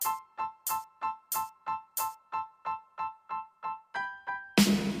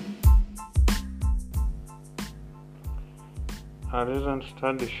A recent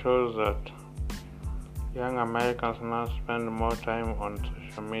study shows that young Americans now spend more time on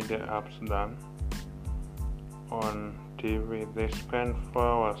social media apps than on TV. They spend 4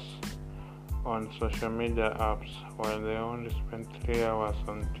 hours on social media apps while they only spend 3 hours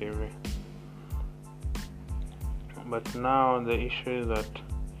on TV. But now the issue is that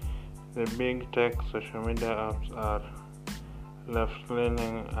the big tech social media apps are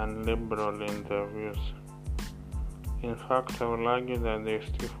left-leaning and liberal in their views. In fact, I would argue that they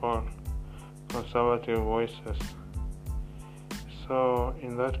stifle conservative voices. So,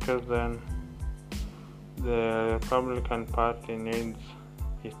 in that case, then, the Republican Party needs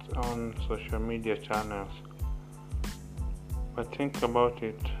its own social media channels. But think about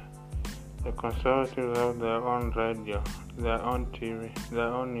it. The conservatives have their own radio, their own TV,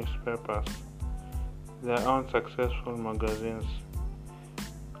 their own newspapers, their own successful magazines,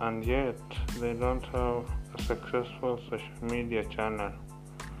 and yet they don't have a successful social media channel.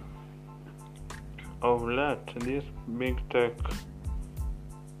 Of late, these big tech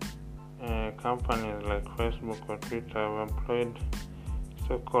companies like Facebook or Twitter have employed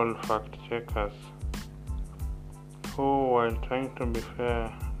so-called fact-checkers who, while trying to be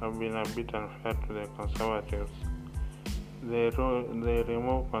fair, have been a bit unfair to the conservatives. They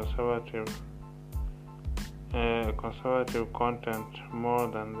remove conservative content more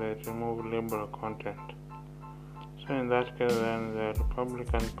than they remove liberal content. So in that case, then the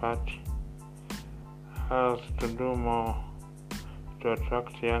Republican Party has to do more to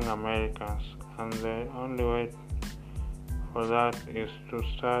attract young Americans, and the only way for that is to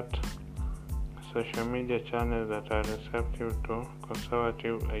start social media channels that are receptive to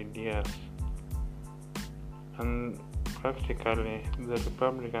conservative ideas. And practically, the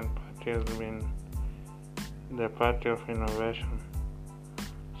Republican Party has been the party of innovation.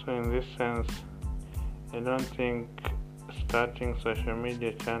 So in this sense, I don't think starting social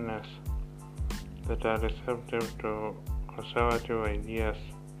media channels that are receptive to conservative ideas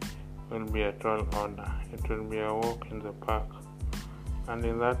will be a tall order. It will be a walk in the park. And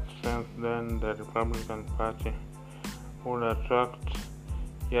in that sense, then the Republican Party will attract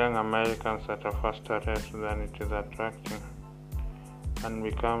young Americans at a faster rate than it is attracting, and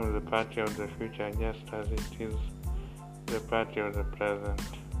become the party of the future just as it is the party of the present.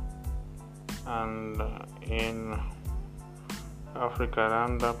 And in Africa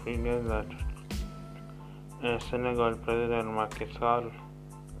Roundup, we know that Senegal President Macky Sall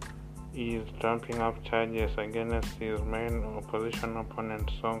is trumping up charges against his main opposition opponent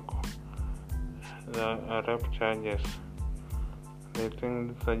Sonko, the rape charges. They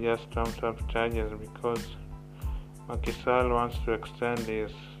think these are just trumped up charges because Macky Sall wants to extend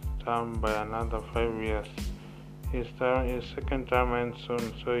his term by another 5 years. His second term ends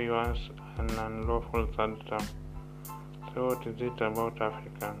soon, so he wants an unlawful third term. So what is it about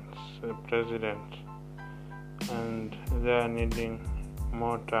Africans, president, and they are needing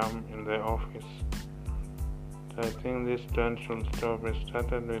more term in the office? So I think this trend should stop. It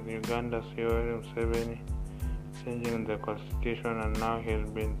started with Uganda's Yoweri Museveni changing the constitution, and now he's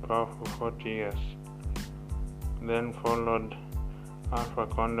been in power for 40 years. Then followed Alpha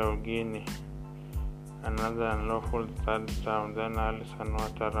Conde of Guinea, another unlawful third term. Then Alassane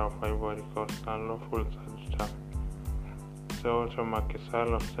Ouattara of Ivory Coast, unlawful third term. So also Macky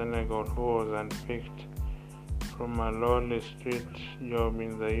Sall of Senegal, who was unpicked from a lowly street job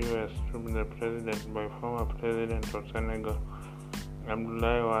in the US to be the president by former president of Senegal,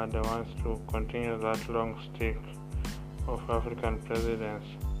 Abdoulaye Wade, wants to continue that long streak of African presidents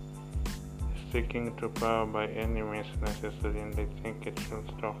sticking to power by any means necessary, and I think it should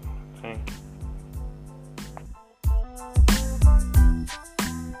stop.